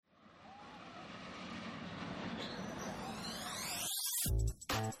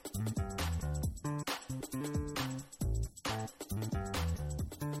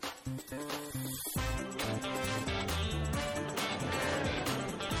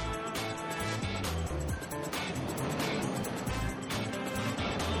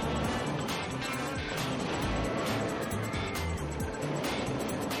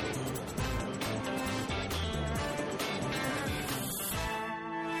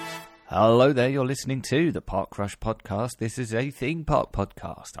Hello there, you're listening to the Park Rush Podcast. This is a theme park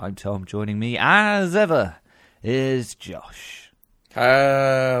podcast. I'm Tom, joining me as ever is Josh.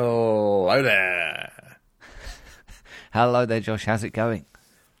 Hello there. Hello there, Josh, how's it going?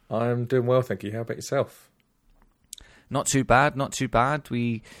 I'm doing well, thank you. How about yourself? Not too bad, not too bad.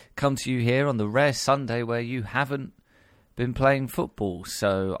 We come to you here on the rare Sunday where you haven't been playing football,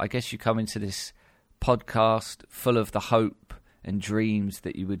 so I guess you come into this podcast full of the hope and dreams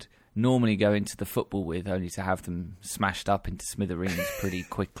that you would normally go into the football with, only to have them smashed up into smithereens pretty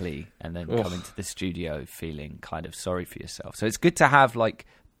quickly and then come into the studio feeling kind of sorry for yourself. So it's good to have like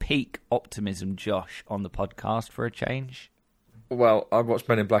peak optimism Josh on the podcast for a change. Well, I watched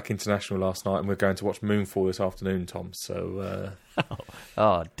Men in Black International last night and we're going to watch Moonfall this afternoon, Tom, so...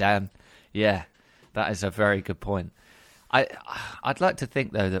 Oh, damn. Yeah, that is a very good point. I'd like to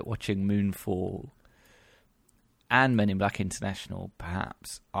think, though, that watching Moonfall and Men in Black International,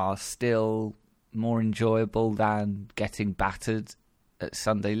 perhaps, are still more enjoyable than getting battered at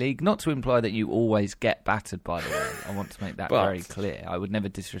Sunday League. Not to imply that you always get battered, by the way. I want to make that very clear. I would never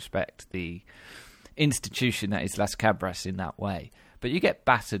disrespect the institution that is Las Cabras in that way. But you get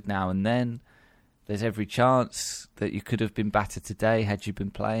battered now and then. There's every chance that you could have been battered today had you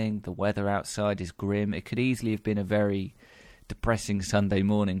been playing. The weather outside is grim. It could easily have been a very depressing Sunday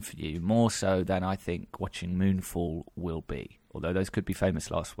morning for you, more so than I think watching Moonfall will be, although those could be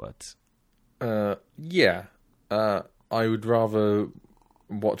famous last words. Yeah. I would rather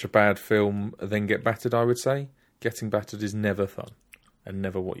watch a bad film than get battered, I would say. Getting battered is never fun and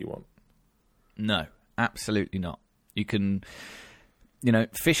never what you want. No, absolutely not. You can,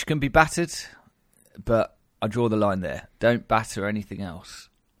 fish can be battered, but I draw the line there. Don't batter anything else.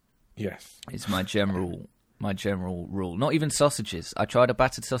 Yes. It's my general rule. Not even sausages. I tried a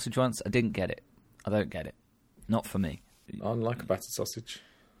battered sausage once. I didn't get it. I don't get it. Not for me. I like a battered sausage.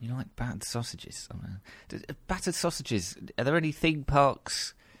 You like battered sausages? Battered sausages. Are there any theme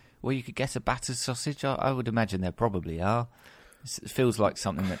parks where you could get a battered sausage? I would imagine there probably are. It feels like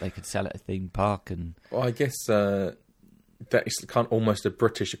something that they could sell at a theme park. And well, I guess that is kind of almost a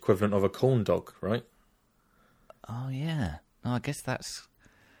British equivalent of a corn dog, right? Oh yeah. No, I guess that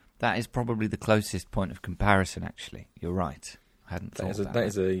is probably the closest point of comparison. Actually, you're right. I hadn't thought about that. That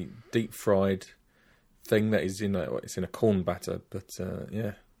is a deep fried thing that is it's in a corn batter, but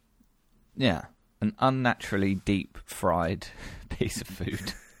yeah. Yeah, an unnaturally deep fried piece of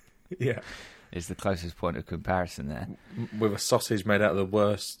food. Yeah. Is the closest point of comparison there. With a sausage made out of the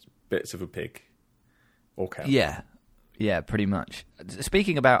worst bits of a pig or cow. Yeah, pretty much.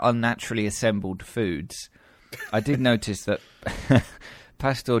 Speaking about unnaturally assembled foods, I did notice that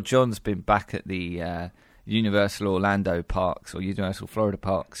Pastor John's been back at the Universal Orlando parks or Universal Florida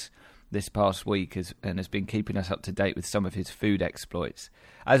parks this past week and has been keeping us up to date with some of his food exploits.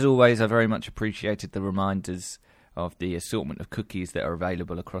 As always, I very much appreciated the reminders of the assortment of cookies that are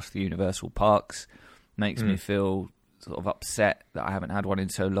available across the Universal parks. Makes me feel sort of upset that I haven't had one in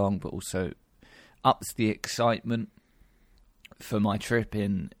so long, but also ups the excitement for my trip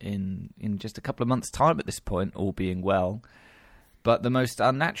in just a couple of months' time at this point, all being well. But the most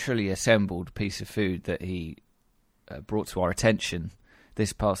unnaturally assembled piece of food that he brought to our attention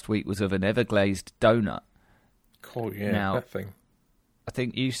this past week was of an Everglazed donut. Cool, yeah, now, that thing. I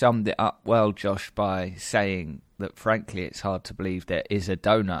think you summed it up well, Josh, by saying that, frankly, it's hard to believe there is a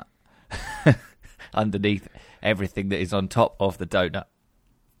donut underneath everything that is on top of the donut.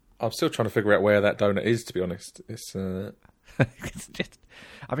 I'm still trying to figure out where that donut is, to be honest. It's it's just,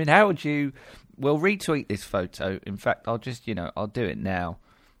 I mean, how would you... We'll retweet this photo. In fact, I'll just, I'll do it now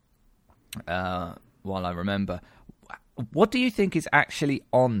while I remember. What do you think is actually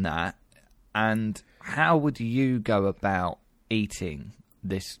on that, and how would you go about eating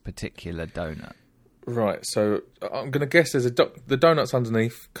this particular donut? Right, so I'm going to guess there's the donut's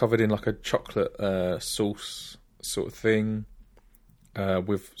underneath, covered in like a chocolate sauce sort of thing,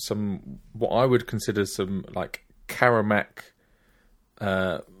 with some, what I would consider some like Caramac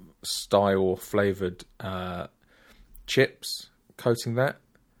style flavoured chips coating that,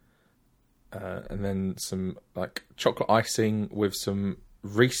 and then some like chocolate icing with some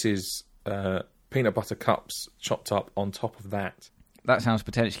Reese's peanut butter cups chopped up on top of that. That sounds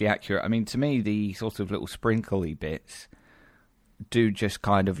potentially accurate. I mean, to me, the sort of little sprinkly bits do just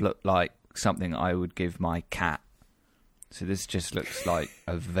kind of look like something I would give my cat. So this just looks like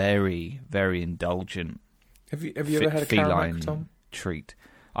a very, very indulgent Have you ever had a Caramac, Tom? Treat.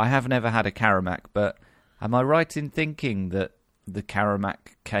 I have never had a Caramac, but am I right in thinking that the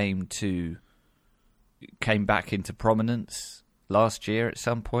Caramac came back into prominence last year at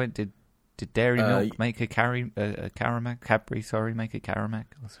some point? Did Dairy Milk make a Caramac? Cadbury, make a Caramac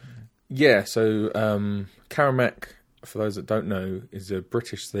or something? Yeah, so Karamak, for those that don't know, is a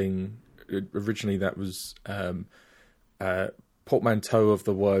British thing. Originally, that was portmanteau of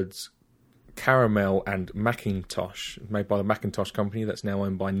the words caramel and Macintosh, made by the Macintosh company that's now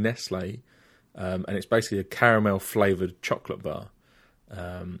owned by Nestle. And it's basically a caramel-flavoured chocolate bar.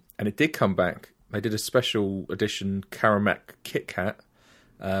 And it did come back. They did a special edition Karamak Kit Kat,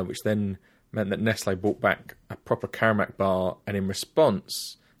 which then meant that Nestle brought back a proper Karamak bar, and in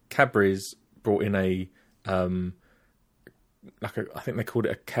response, Cadbury's brought in I think they called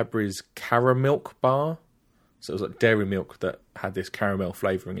it a Cadbury's Caramilk bar. So it was like dairy milk that had this caramel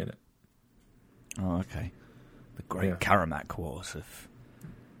flavouring in it. Oh, okay. The great Karamak Wars of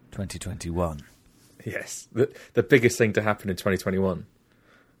 2021. Yes, the biggest thing to happen in 2021.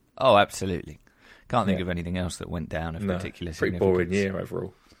 Oh, absolutely. Can't think of anything else that went down of particular pretty significance. boring year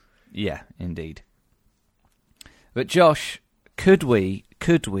overall. Yeah, indeed. But Josh, could we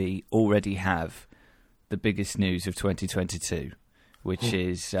already have the biggest news of 2022, which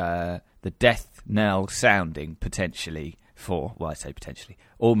is the death knell sounding potentially for, well, I say potentially,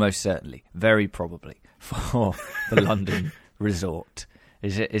 almost certainly, very probably, for the London resort.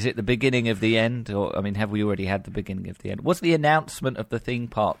 Is it the beginning of the end? Or, I mean, have we already had the beginning of the end? Was the announcement of the theme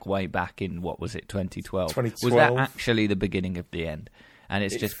park way back in, 2012? Was that actually the beginning of the end? And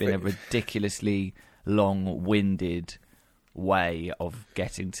it's just been a ridiculously long-winded way of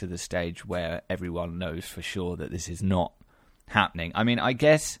getting to the stage where everyone knows for sure that this is not happening. I mean, I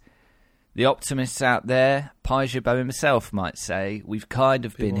guess the optimists out there, Pageau himself might say, we've kind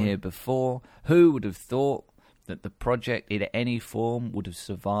of been here before. Who would have thought that the project in any form would have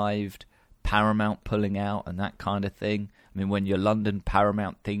survived Paramount pulling out and that kind of thing? I mean, when your London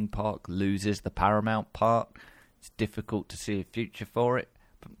Paramount theme park loses the Paramount part, it's difficult to see a future for it.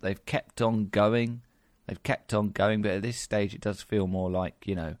 But they've kept on going. But at this stage it does feel more like,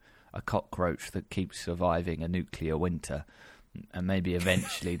 a cockroach that keeps surviving a nuclear winter. And maybe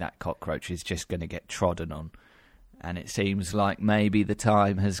eventually that cockroach is just going to get trodden on. And it seems like maybe the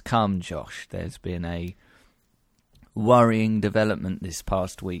time has come, Josh. There's been a worrying development this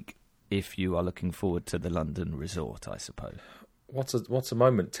past week, if you are looking forward to the London resort, I suppose. What's a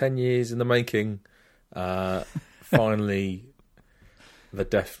moment? 10 years in the making. Finally,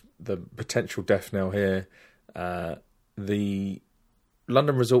 the potential death knell here. The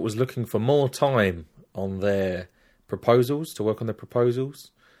London resort was looking for more time on their proposals, to work on their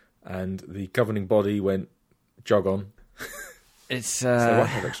proposals, and the governing body went, jog on. It's so they won't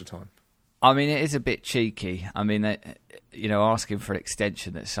have extra time. I mean, it is a bit cheeky. I mean, asking for an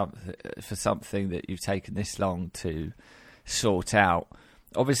extension for something that you've taken this long to sort out.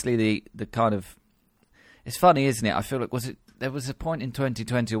 Obviously, the kind of, it's funny, isn't it? I feel like there was a point in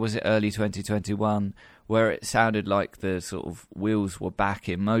 2020, or was it early 2021, where it sounded like the sort of wheels were back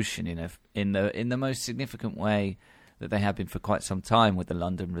in motion in the most significant way that they have been for quite some time with the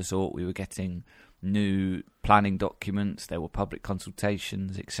London resort. We were getting new planning documents, there were public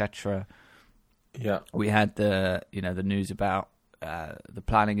consultations, etc. Yeah, we had the news about the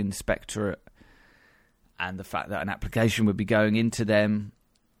planning inspectorate and the fact that an application would be going into them,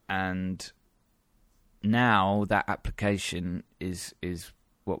 and now that application is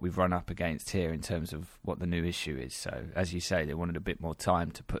what we've run up against here in terms of what the new issue is. So, as you say, they wanted a bit more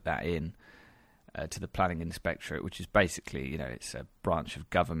time to put that in to the planning inspectorate, which is basically, it's a branch of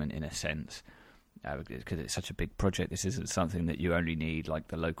government in a sense. Because it's such a big project, this isn't something that you only need like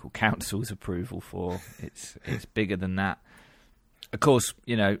the local council's approval for. It's bigger than that. Of course,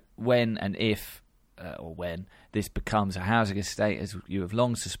 when and if or when this becomes a housing estate, as you have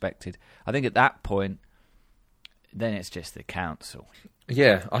long suspected, I think at that point, then it's just the council.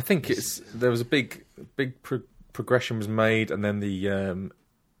 Yeah, I think there was a big progression was made, and then the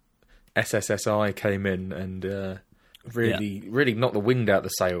SSSI came in and really knocked the wind out of the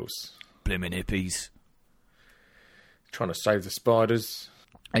sails. Blimmin' hippies. Trying to save the spiders.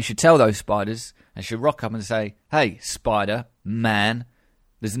 They should tell those spiders, they should rock up and say, hey, spider, man,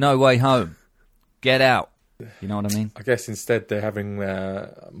 there's no way home. Get out. You know what I mean? I guess instead they're having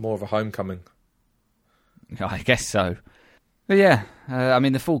more of a homecoming. I guess so. But yeah,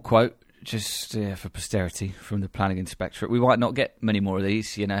 the full quote, just for posterity, from the planning inspectorate. We might not get many more of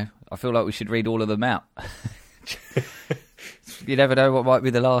these, I feel like we should read all of them out. You never know what might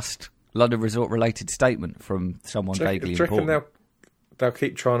be the last London resort-related statement from someone vaguely important. Do you reckon they'll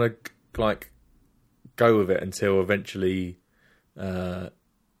keep trying to go with it until eventually, until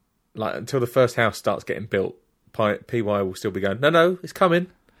the first house starts getting built? PY will still be going, no, it's coming.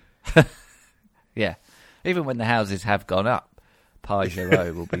 Yeah, even when the houses have gone up,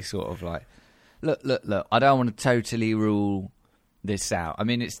 Pageau will be sort of like, look. I don't want to totally rule this out. I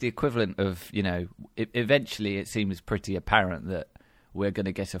mean, it's the equivalent of, eventually it seems pretty apparent that we're going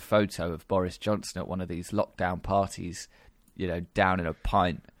to get a photo of Boris Johnson at one of these lockdown parties, down in a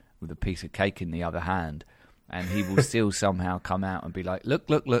pint with a piece of cake in the other hand. And he will still somehow come out and be like, look,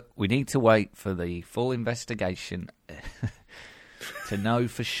 we need to wait for the full investigation to know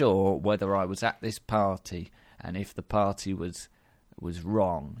for sure whether I was at this party and if the party was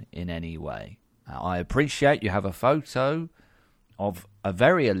wrong in any way. I appreciate you have a photo of a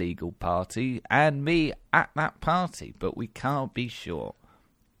very illegal party and me at that party, but we can't be sure.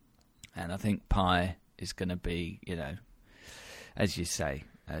 And I think Pai is going to be, as you say,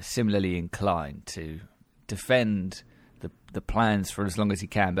 similarly inclined to defend the plans for as long as he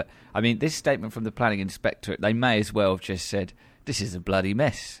can. But, I mean, this statement from the Planning Inspectorate, they may as well have just said, this is a bloody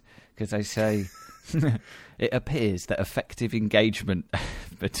mess, because they say... It appears that effective engagement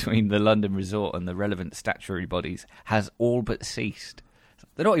between the London Resort and the relevant statutory bodies has all but ceased.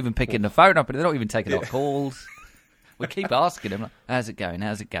 They're not even picking the phone up, and they're not even taking our calls. We keep asking them, how's it going?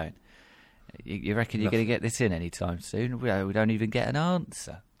 You reckon you're going to get this in any time soon? We don't even get an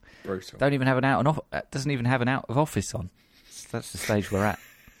answer. Brutal. Doesn't even have an out of office on. That's the stage we're at.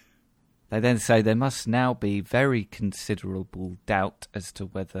 They then say there must now be very considerable doubt as to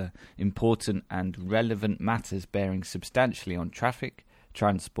whether important and relevant matters bearing substantially on traffic,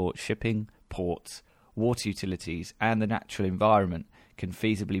 transport, shipping, ports, water utilities and the natural environment can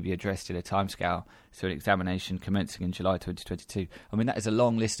feasibly be addressed in a timescale through an examination commencing in July 2022. I mean, that is a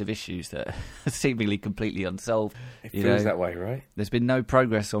long list of issues that are seemingly completely unsolved. It feels that way, right? There's been no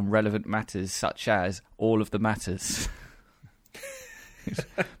progress on relevant matters such as all of the matters.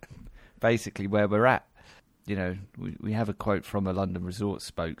 Basically where we're at. We have a quote from a London Resort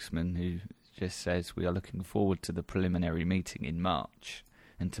spokesman who just says, we are looking forward to the preliminary meeting in March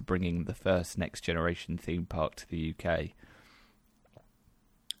and to bringing the first next generation theme park to the UK.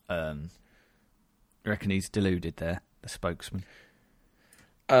 You reckon he's deluded there, the spokesman?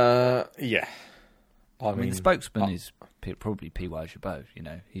 Yeah. I mean, the spokesman is probably P.Y. Jabot,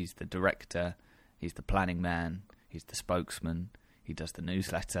 He's the director, he's the planning man, he's the spokesman, he does the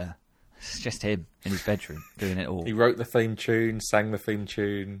newsletter. It's just him in his bedroom doing it all. He wrote the theme tune, sang the theme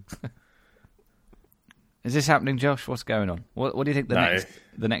tune. Is this happening, Josh? What's going on? What do you think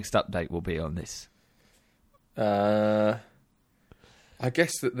the next update will be on this? I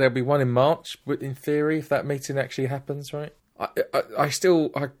guess that there'll be one in March, in theory, if that meeting actually happens, right? I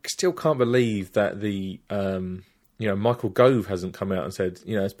still can't believe that the Michael Gove hasn't come out and said,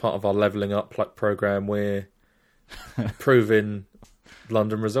 as part of our levelling up programme, we're approving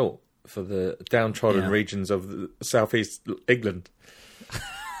London Resort for the downtrodden regions of the southeast England.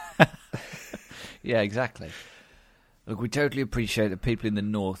 Yeah, exactly. Look, we totally appreciate that people in the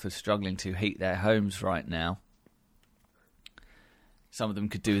north are struggling to heat their homes right now. Some of them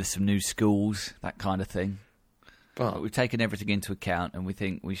could do with some new schools, that kind of thing. But we've taken everything into account, and we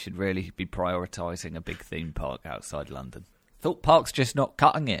think we should really be prioritising a big theme park outside London. Thorpe Park's just not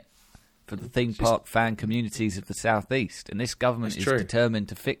cutting it for the theme park fan communities of the southeast, and this government is determined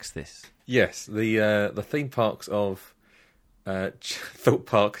to fix this. Yes, the theme parks of Thorpe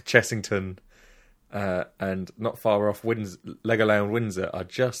Park, Chessington, and not far off Legoland Windsor are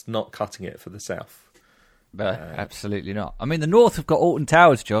just not cutting it for the south. Absolutely not. I mean, the north have got Alton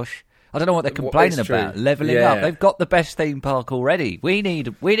Towers, Josh. I don't know what they're complaining about. Levelling up. They've got the best theme park already. We need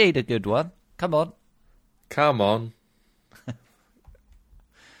a good one. Come on.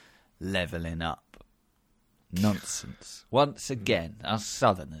 Levelling up. Nonsense. Once again, us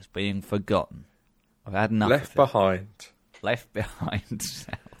southerners being forgotten. I've had enough Left behind. Left behind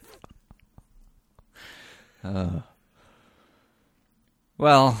south.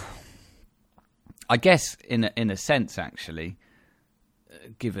 Well, I guess in a sense, actually,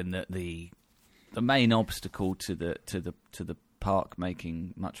 given that the main obstacle to the park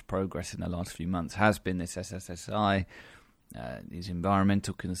making much progress in the last few months has been this SSSI, these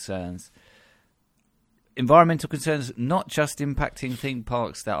environmental concerns. Environmental concerns not just impacting theme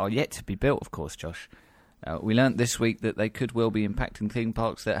parks that are yet to be built, of course, Josh. We learnt this week that they could well be impacting theme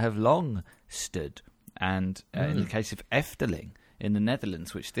parks that have long stood. And in the case of Efteling in the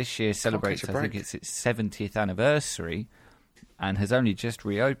Netherlands, which this year celebrates, I think it's its 70th anniversary, and has only just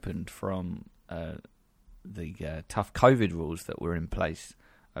reopened from the tough COVID rules that were in place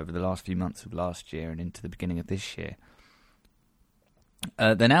over the last few months of last year and into the beginning of this year.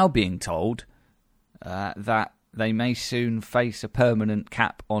 They're now being told that they may soon face a permanent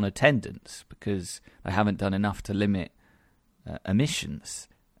cap on attendance because they haven't done enough to limit emissions.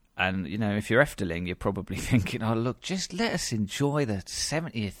 And, if you're Efteling, you're probably thinking, oh, look, just let us enjoy the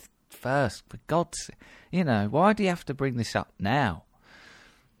 70th first, for God's sake. Why do you have to bring this up now?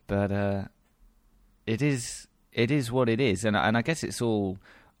 But it is what it is. And I guess it's all,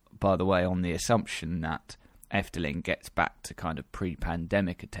 by the way, on the assumption that Efteling gets back to kind of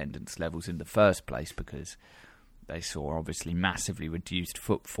pre-pandemic attendance levels in the first place, because they saw obviously massively reduced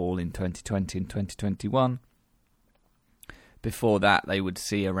footfall in 2020 and 2021. Before that, they would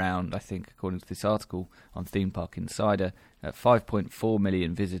see around, I think, according to this article on Theme Park Insider, 5.4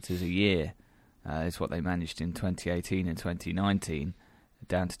 million visitors a year is what they managed in 2018 and 2019,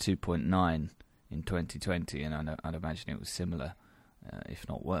 down to 2.9 in 2020, and I'd imagine it was similar, if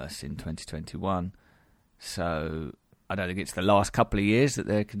not worse, in 2021. So I don't think it's the last couple of years that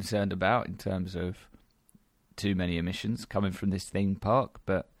they're concerned about in terms of too many emissions coming from this theme park,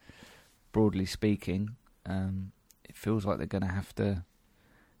 but broadly speaking, it feels like they're going to have to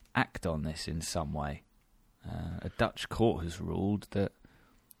act on this in some way. A Dutch court has ruled that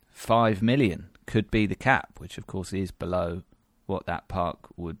 5 million could be the cap, which of course is below what that park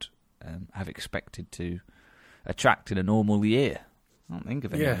would have expected to attract in a normal year. I don't think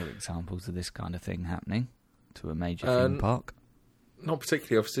of any other examples of this kind of thing happening to a major theme park. Not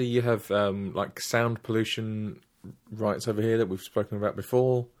particularly. Obviously, you have like sound pollution rights over here that we've spoken about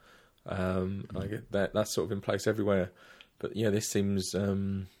before. I get that's sort of in place everywhere. But yeah, this seems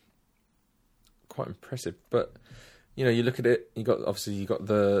quite impressive. But you look at it. You got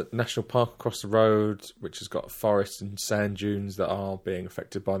the national park across the road, which has got forests and sand dunes that are being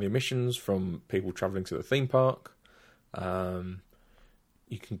affected by the emissions from people travelling to the theme park.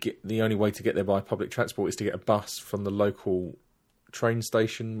 You can get the only way to get there by public transport is to get a bus from the local train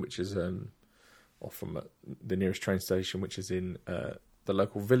station, which is or from the nearest train station, which is in the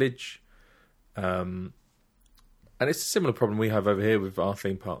local village. And it's a similar problem we have over here with our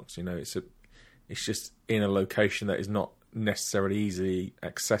theme parks. It's just in a location that is not necessarily easily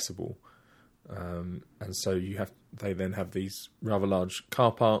accessible, and so they then have these rather large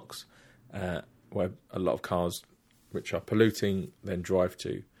car parks where a lot of cars which are polluting then drive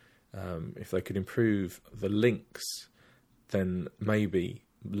to. If they could improve the links, then maybe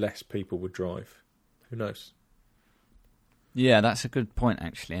less people would drive. Who knows? Yeah, that's a good point,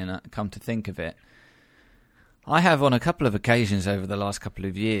 actually, and come to think of it, I have on a couple of occasions over the last couple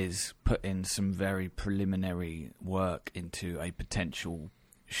of years put in some very preliminary work into a potential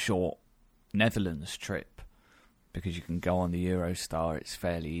short Netherlands trip, because you can go on the Eurostar. It's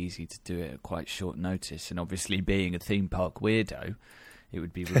fairly easy to do it at quite short notice, and obviously being a theme park weirdo, it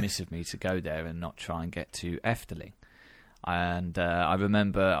would be remiss of me to go there and not try and get to Efteling. And I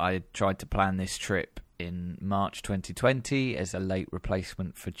remember I tried to plan this trip in March 2020 as a late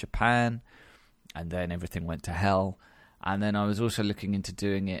replacement for Japan, and then everything went to hell. And then I was also looking into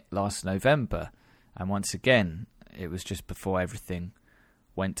doing it last November, and once again it was just before everything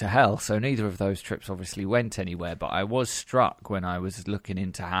went to hell, so neither of those trips obviously went anywhere. But I was struck when I was looking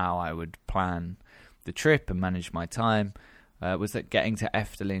into how I would plan the trip and manage my time, was that getting to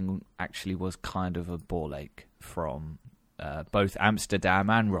Efteling actually was kind of a ball ache from both Amsterdam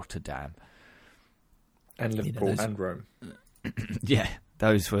and Rotterdam. And Liverpool and Rome. Yeah,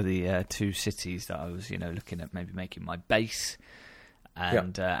 those were the two cities that I was looking at maybe making my base.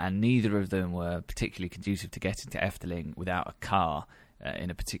 And neither of them were particularly conducive to getting to Efteling without a car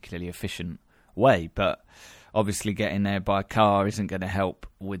in a particularly efficient way. But obviously getting there by car isn't going to help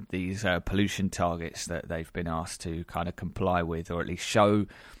with these pollution targets that they've been asked to kind of comply with, or at least show.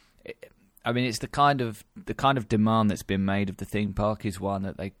 I mean, it's the kind of demand that's been made of the theme park is one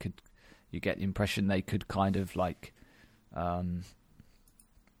that they could. You get the impression they could kind of like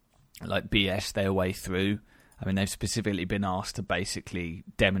BS their way through. I mean, they've specifically been asked to basically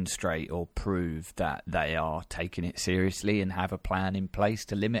demonstrate or prove that they are taking it seriously and have a plan in place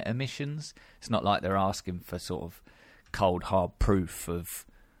to limit emissions. It's not like they're asking for sort of cold, hard proof of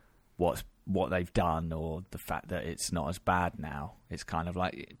what they've done or the fact that it's not as bad now. It's kind of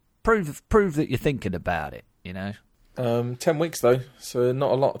like prove that you're thinking about it, 10 weeks though, so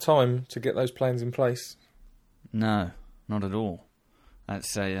not a lot of time to get those plans in place. No, not at all.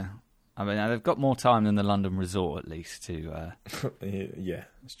 That's I mean, they've got more time than the London Resort, at least, to yeah,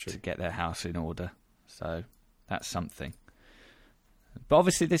 that's true, to get their house in order. So that's something. But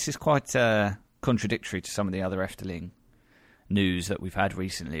obviously, this is quite contradictory to some of the other Efteling news that we've had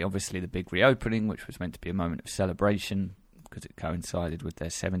recently. Obviously, the big reopening, which was meant to be a moment of celebration because it coincided with their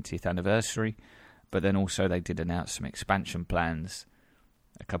 70th anniversary. But then also they did announce some expansion plans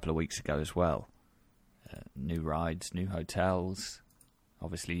a couple of weeks ago as well. New rides, new hotels.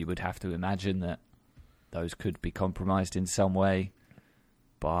 Obviously, you would have to imagine that those could be compromised in some way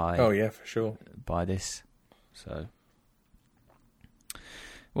by... Oh, yeah, for sure. ...by this. So,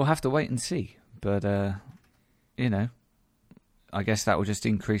 We'll have to wait and see. But, you know, I guess that will just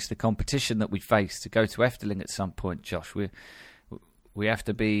increase the competition that we face to go to Efteling at some point, Josh. We have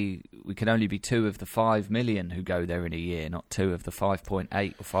to be. We can only be 2 of the 5 million who go there in a year, not 2 of the 5.8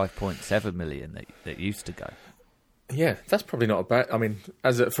 or 5.7 million that used to go. Yeah, that's probably not a bad. I mean,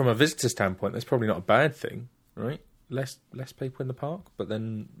 from a visitor standpoint, that's probably not a bad thing, right? Less people in the park, but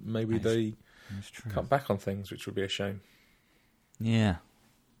then maybe they cut back on things, which would be a shame. Yeah.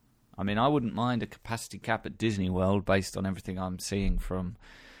 I mean, I wouldn't mind a capacity cap at Disney World based on everything I'm seeing from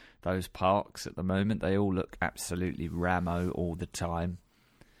those parks at the moment. They all look absolutely ramo all the time.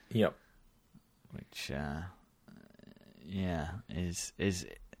 Yep. Which, is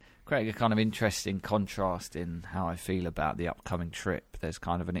creating a kind of interesting contrast in how I feel about the upcoming trip. There's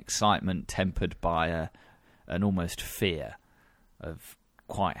kind of an excitement tempered by an almost fear of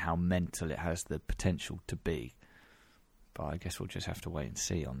quite how mental it has the potential to be. But I guess we'll just have to wait and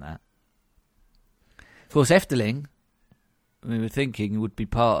see on that. Of course, Efteling, we were thinking, would be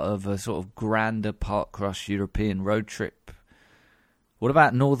part of a sort of grander Park Rush European road trip. What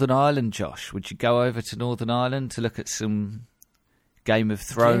about Northern Ireland, Josh? Would you go over to Northern Ireland to look at some Game of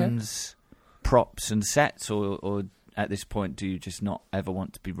Thrones props and sets, or at this point do you just not ever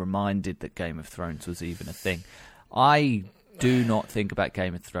want to be reminded that Game of Thrones was even a thing? I do not think about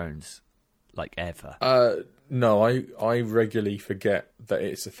Game of Thrones, like, ever. No, I regularly forget that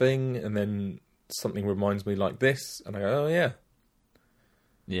it's a thing, and then something reminds me like this, and I go, oh yeah.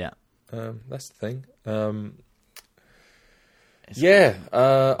 Yeah. That's the thing. I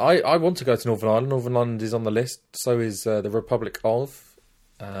want to go to Northern Ireland. Northern Ireland is on the list. So is the Republic of.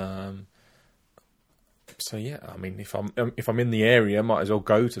 So yeah, I mean, if I'm in the area, I might as well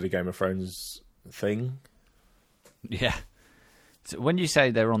go to the Game of Thrones thing. Yeah. So when you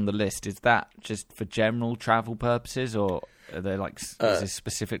say they're on the list, is that just for general travel purposes, or are they like is this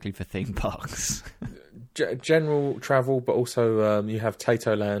specifically for theme parks? General travel, but also you have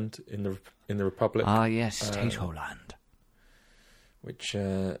Tatoland in the Republic. Ah, yes, Tatoland. Which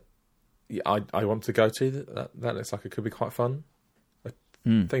I want to go to. That looks like it could be quite fun. A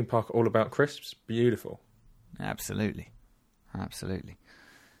theme park all about crisps, beautiful. Absolutely.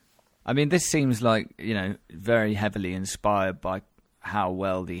 I mean, this seems like, very heavily inspired by how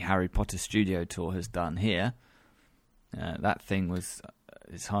well the Harry Potter studio tour has done here. That thing it's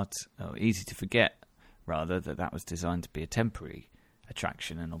easy to forget, rather, that was designed to be a temporary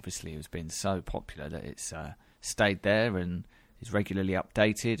attraction, and obviously it was been so popular that it's stayed there and is regularly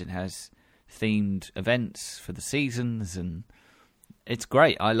updated and has themed events for the seasons, and it's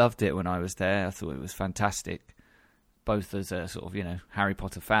great. I loved it when I was there. I thought it was fantastic, both as a sort of, Harry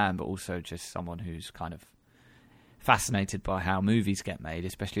Potter fan, but also just someone who's kind of fascinated by how movies get made,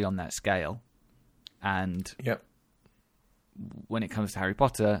 especially on that scale. And when it comes to Harry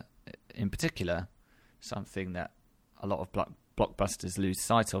Potter in particular, something that a lot of blockbusters lose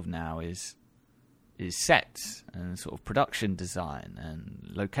sight of now is sets and sort of production design and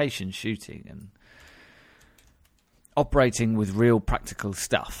location shooting and operating with real practical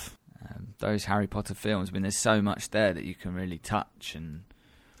stuff. Those Harry Potter films, I mean, there's so much there that you can really touch and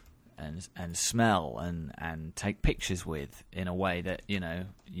smell and take pictures with in a way that,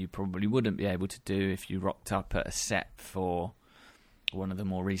 you probably wouldn't be able to do if you rocked up at a set for one of the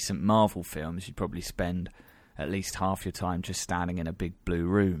more recent Marvel films. You'd probably spend at least half your time just standing in a big blue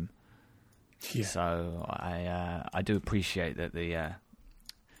room. Yeah. So I do appreciate that the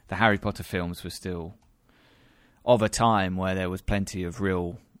Harry Potter films were still of a time where there was plenty of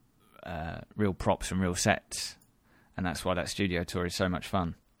real props and real sets, and that's why that studio tour is so much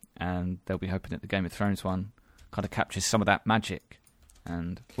fun. And they'll be hoping that the Game of Thrones one kind of captures some of that magic,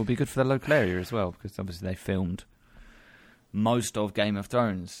 and will be good for the local area as well, because obviously they filmed most of Game of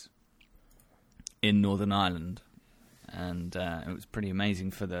Thrones in Northern Ireland, and it was pretty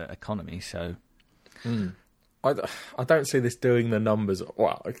amazing for the economy. So I don't see this doing the numbers.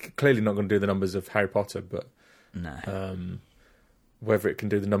 Well, clearly not going to do the numbers of Harry Potter, but no. Whether it can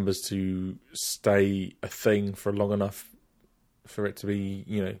do the numbers to stay a thing for long enough for it to be,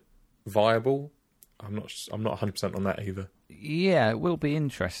 viable, I'm not 100% on that either. Yeah, it will be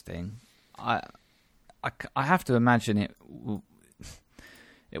interesting. I have to imagine it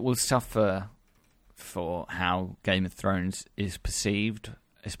will suffer for how Game of Thrones is perceived,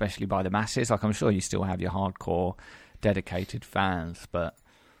 especially by the masses. Like, I'm sure you still have your hardcore, dedicated fans, but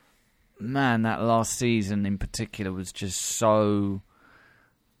man, that last season in particular was just so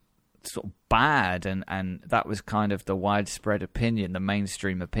sort of bad, and that was kind of the widespread opinion. The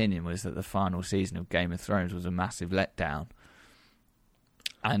mainstream opinion was that the final season of Game of Thrones was a massive letdown,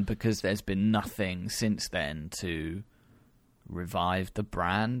 and because there's been nothing since then to revived the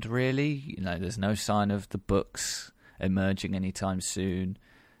brand, really. There's no sign of the books emerging anytime soon.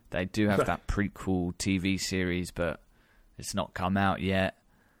 They do have that prequel TV series, but it's not come out yet.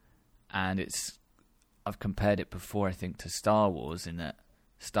 And I've compared it before, I think, to Star Wars, in that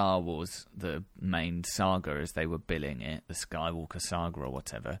Star Wars, the main saga, as they were billing it, the Skywalker saga or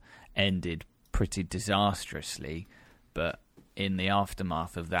whatever, ended pretty disastrously. But in the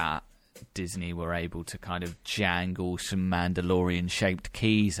aftermath of that, Disney were able to kind of jangle some Mandalorian-shaped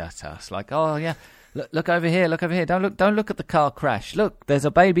keys at us, like, oh yeah, look over here, Don't look at the car crash. Look, there's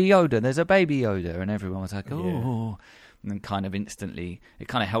a baby Yoda, and everyone was like, oh. Yeah. And then kind of instantly, it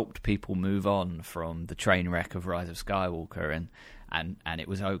kind of helped people move on from the train wreck of Rise of Skywalker, and it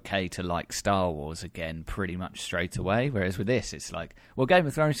was okay to like Star Wars again pretty much straight away. Whereas with this, it's like, well, Game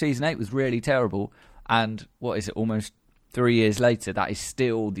of Thrones Season 8 was really terrible, and what is it, almost 3 years later, that is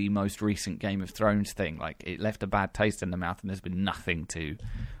still the most recent Game of Thrones thing. Like, it left a bad taste in the mouth, and there's been nothing to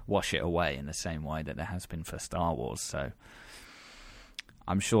wash it away in the same way that there has been for Star Wars. So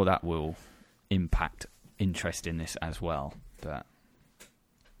I'm sure that will impact interest in this as well. But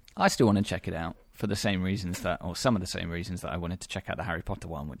I still want to check it out for the same reasons or some of the same reasons that I wanted to check out the Harry Potter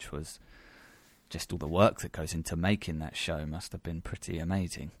one, which was just all the work that goes into making that show must have been pretty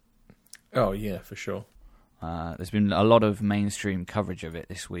amazing. Oh, yeah, for sure. There's been a lot of mainstream coverage of it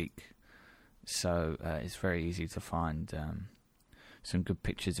this week, so it's very easy to find some good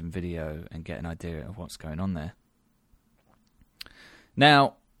pictures and video and get an idea of what's going on there.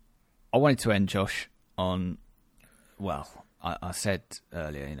 Now, I wanted to end, Josh, on, well, I said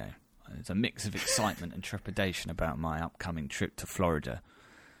earlier, there's a mix of excitement and trepidation about my upcoming trip to Florida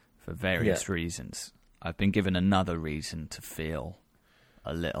for various reasons. I've been given another reason to feel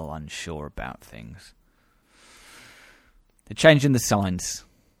a little unsure about things. They're changing the signs.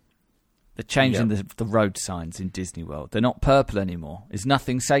 They're changing the road signs in Disney World. They're not purple anymore. There's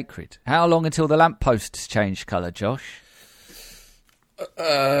nothing sacred. How long until the lampposts change colour, Josh?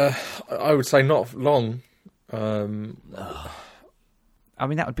 I would say not long. I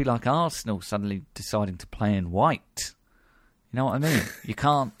mean, that would be like Arsenal suddenly deciding to play in white. You know what I mean? You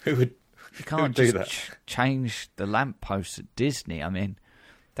can't. You can't just change the lampposts at Disney. I mean,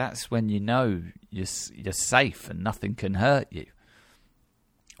 that's when you know you're safe and nothing can hurt you.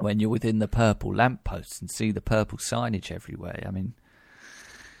 When you're within the purple lampposts and see the purple signage everywhere. I mean,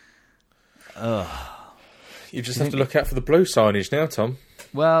 you just have to look out for the blue signage now, Tom.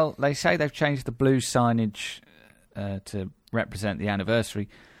 Well, they say they've changed the blue signage to represent the anniversary.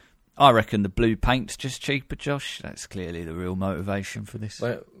 I reckon the blue paint's just cheaper, Josh. That's clearly the real motivation for this.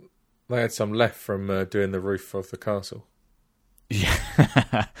 They had some left from doing the roof of the castle.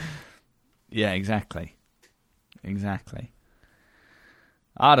 Yeah, yeah, exactly.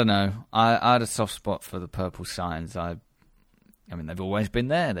 I don't know. I had a soft spot for the purple signs. I mean, they've always been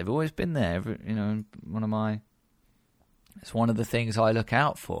there. It's one of the things I look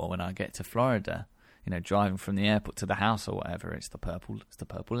out for when I get to Florida. Driving from the airport to the house or whatever. It's the purple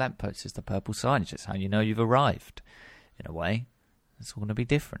lamppost. It's the purple signage. It's how you know you've arrived. In a way, it's all going to be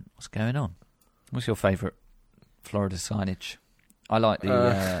different. What's going on? What's your favourite Florida signage? I like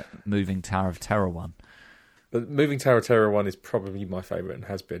the Moving Tower of Terror one. The Moving Tower of Terror one is probably my favourite and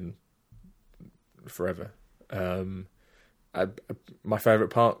has been forever. My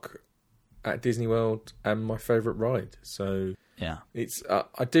favourite park at Disney World and my favourite ride. So yeah, it's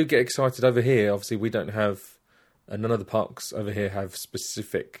I do get excited over here. Obviously, we don't have none of the parks over here have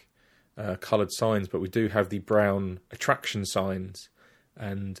specific coloured signs, but we do have the brown attraction signs,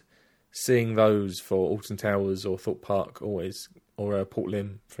 and seeing those for Alton Towers or Thorpe Park always, or Port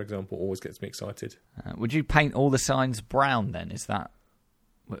Lim, for example, always gets me excited. Would you paint all the signs brown then?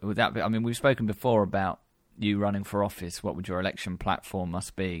 Would that be? I mean, we've spoken before about you running for office. What would your election platform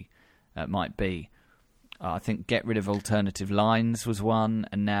might be? I think get rid of alternative lines was one,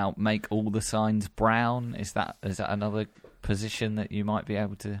 and now make all the signs brown. Is that another position that you might be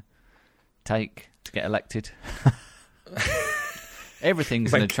able to take to get elected?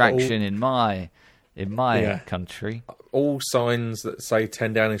 Everything's an attraction in my country. All signs that say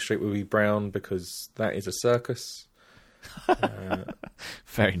 10 Downing Street will be brown because that is a circus.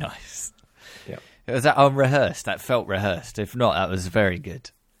 Very nice. Yeah. Was that unrehearsed? That felt rehearsed. If not, that was very good.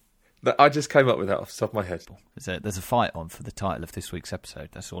 I just came up with that off the top of my head. There's a fight on for the title of this week's episode.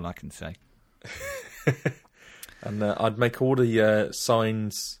 That's all I can say. And I'd make all the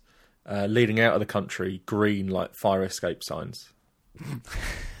signs leading out of the country green, like fire escape signs.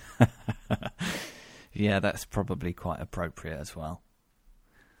 Yeah, that's probably quite appropriate as well.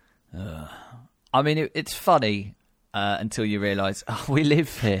 I mean, it's funny until you realise, we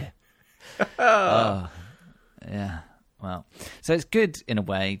live here. Yeah. Well, so it's good in a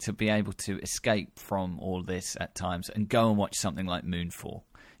way to be able to escape from all this at times and go and watch something like Moonfall.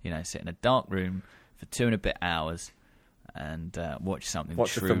 Sit in a dark room for 2 and a bit hours and watch something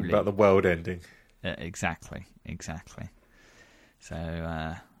Watch truly... a film about the world ending. Exactly.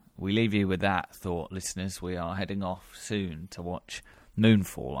 So we leave you with that thought, listeners. We are heading off soon to watch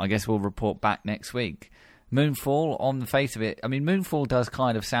Moonfall. I guess we'll report back next week. Moonfall, on the face of it, I mean, Moonfall does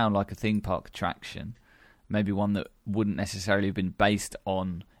kind of sound like a theme park attraction. Maybe one that wouldn't necessarily have been based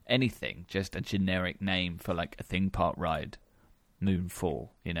on anything, just a generic name for like a theme park ride. Moonfall,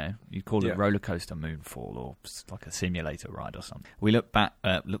 you call it roller coaster Moonfall or like a simulator ride or something. We look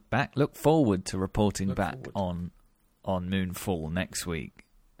forward to reporting back on Moonfall next week.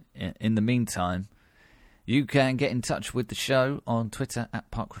 In the meantime, you can get in touch with the show on Twitter at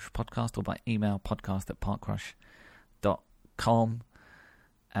Parkrush Podcast or by email podcast@parkrush.com.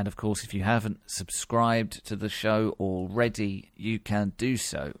 And of course, if you haven't subscribed to the show already, you can do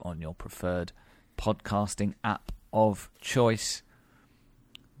so on your preferred podcasting app of choice.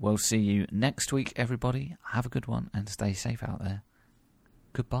 We'll see you next week, everybody. Have a good one and stay safe out there.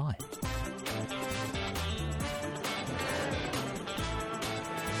 Goodbye.